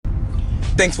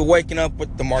Thanks for waking up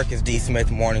with the Marcus D.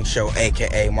 Smith Morning Show,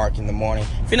 aka Mark in the Morning.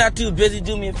 If you're not too busy,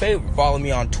 do me a favor. Follow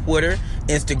me on Twitter,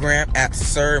 Instagram at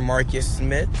Sir Marcus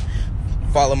Smith.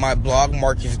 Follow my blog,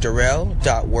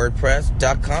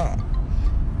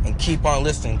 marcusdarrell.wordpress.com. And keep on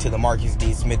listening to the Marcus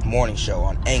D. Smith Morning Show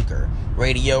on Anchor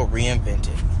Radio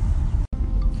Reinvented.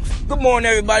 Good morning,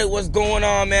 everybody. What's going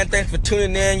on, man? Thanks for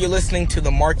tuning in. You're listening to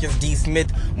the Marcus D.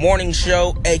 Smith Morning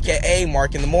Show, aka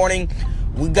Mark in the Morning.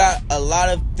 We got a lot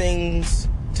of things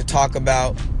to talk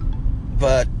about,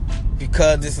 but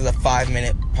because this is a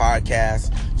 5-minute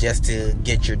podcast just to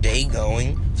get your day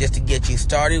going, just to get you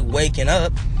started, waking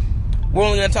up, we're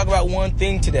only going to talk about one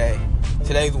thing today.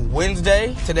 Today's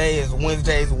Wednesday. Today is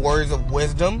Wednesday's Words of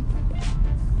Wisdom,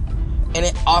 and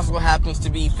it also happens to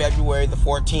be February the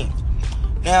 14th.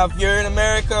 Now, if you're in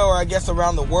America, or I guess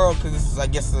around the world, because this is, I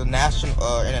guess, a national,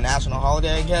 international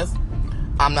holiday, I guess.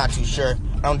 I'm not too sure.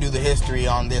 I don't do the history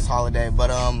on this holiday,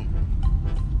 but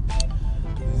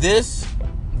this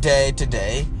day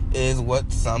today is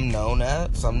what some know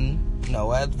as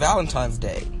Valentine's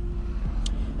Day.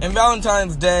 And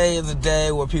Valentine's Day is a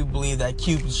day where people believe that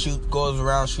Cupid goes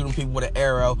around shooting people with an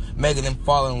arrow, making them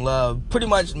fall in love, pretty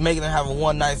much making them have a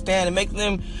one-night stand and making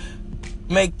them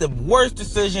make the worst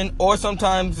decision, or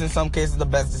sometimes in some cases the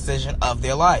best decision of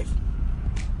their life.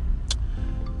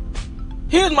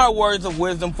 Here's my words of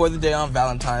wisdom for the day on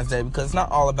Valentine's Day, because it's not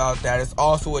all about that. It's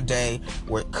also a day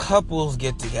where couples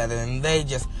get together and they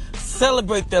just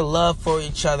celebrate their love for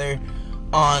each other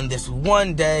on this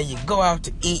one day. You go out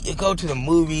to eat, you go to the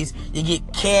movies, you get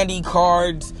candy,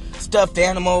 cards, stuffed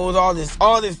animals, all this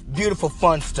beautiful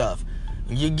fun stuff.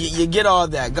 You get all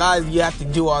that. Guys, you have to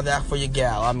do all that for your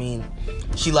gal. I mean,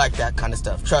 she like that kind of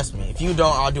stuff. Trust me. If you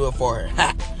don't, I'll do it for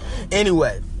her.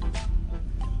 Anyway.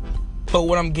 But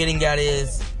what I'm getting at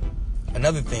is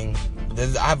another thing.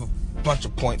 I have a bunch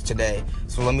of points today,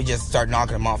 so let me just start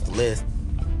knocking them off the list.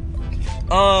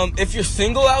 If you're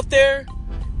single out there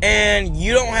and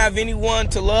you don't have anyone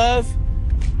to love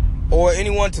or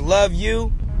anyone to love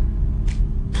you,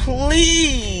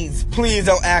 please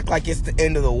don't act like it's the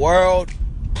end of the world.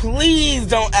 Please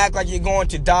don't act like you're going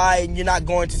to die and you're not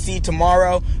going to see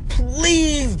tomorrow.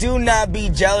 Please do not be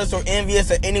jealous or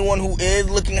envious of anyone who is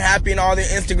looking happy in all their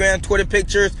Instagram, Twitter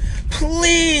pictures.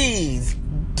 Please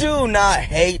do not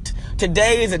hate.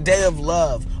 Today is a day of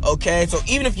love, okay? So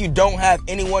even if you don't have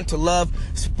anyone to love,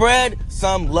 spread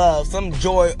some love, some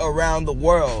joy around the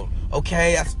world,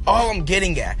 okay? That's all I'm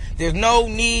getting at. There's no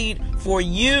need for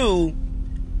you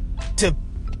to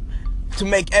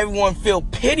make everyone feel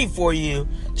pity for you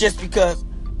just because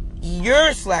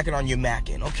you're slacking on your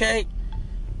macking, okay?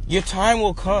 Your time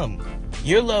will come.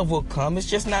 Your love will come. It's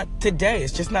just not today.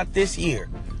 It's just not this year.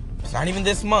 It's not even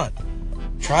this month.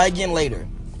 Try again later.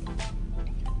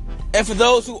 And for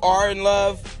those who are in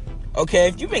love, okay,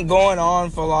 if you've been going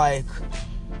on for like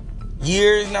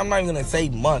years, and I'm not even going to say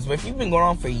months, but if you've been going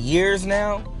on for years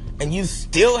now and you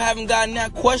still haven't gotten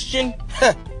that question,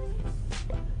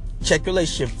 check your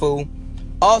relationship, fool.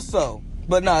 Also,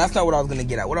 but no, that's not what I was going to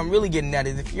get at. What I'm really getting at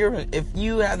is if you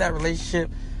have that relationship,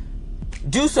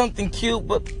 do something cute,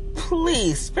 but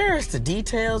please spare us the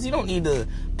details. You don't need to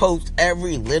post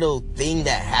every little thing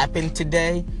that happened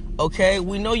today, okay?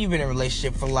 We know you've been in a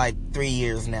relationship for like 3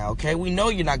 years now, okay? We know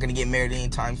you're not going to get married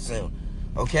anytime soon,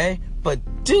 okay?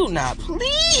 But do not,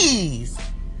 please,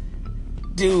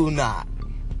 do not.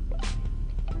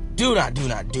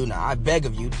 I beg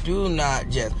of you, do not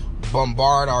just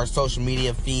bombard our social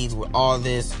media feeds with all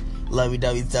this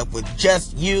lovey-dovey stuff with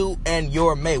just you and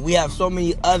your mate. We have so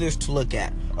many others to look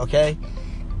at, okay?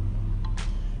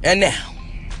 And now,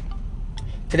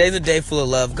 today's a day full of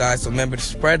love, guys, so remember to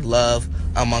spread love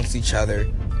amongst each other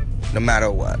no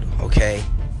matter what, okay?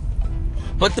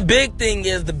 But the big thing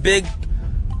is, the big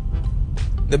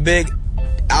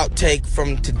outtake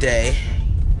from today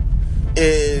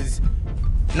is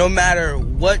no matter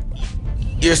what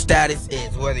your status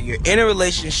is, whether you're in a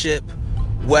relationship,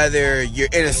 whether you're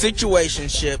in a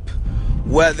situationship,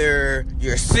 whether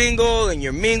you're single and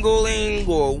you're mingling,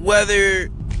 or whether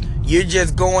you're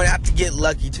just going out to get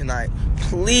lucky tonight,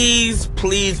 please,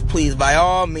 by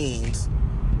all means,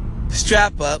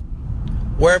 strap up,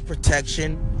 wear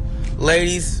protection.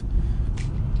 Ladies,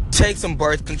 take some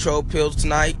birth control pills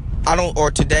tonight.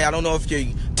 Today. I don't know if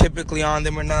you're typically on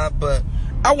them or not, but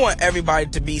I want everybody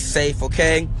to be safe,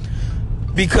 okay?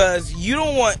 Because you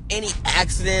don't want any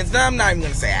accidents. I'm not even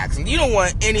going to say accidents. You don't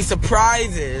want any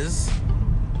surprises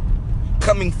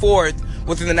coming forth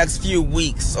within the next few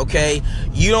weeks, okay?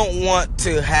 You don't want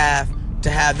to have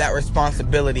that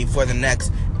responsibility for the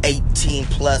next 18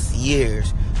 plus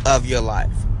years of your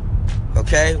life.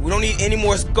 Okay? We don't need any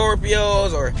more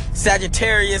Scorpios or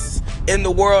Sagittarius in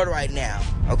the world right now.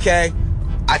 Okay?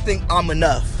 I think I'm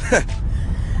enough.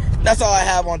 That's all I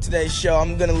have on today's show.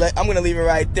 I'm gonna leave it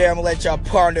right there. I'm gonna let y'all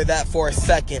ponder that for a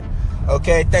second.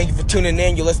 Okay, thank you for tuning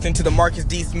in. You're listening to the Marcus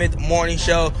D. Smith Morning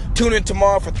Show. Tune in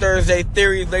tomorrow for Thursday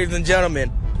Theories, ladies and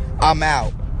gentlemen. I'm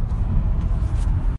out.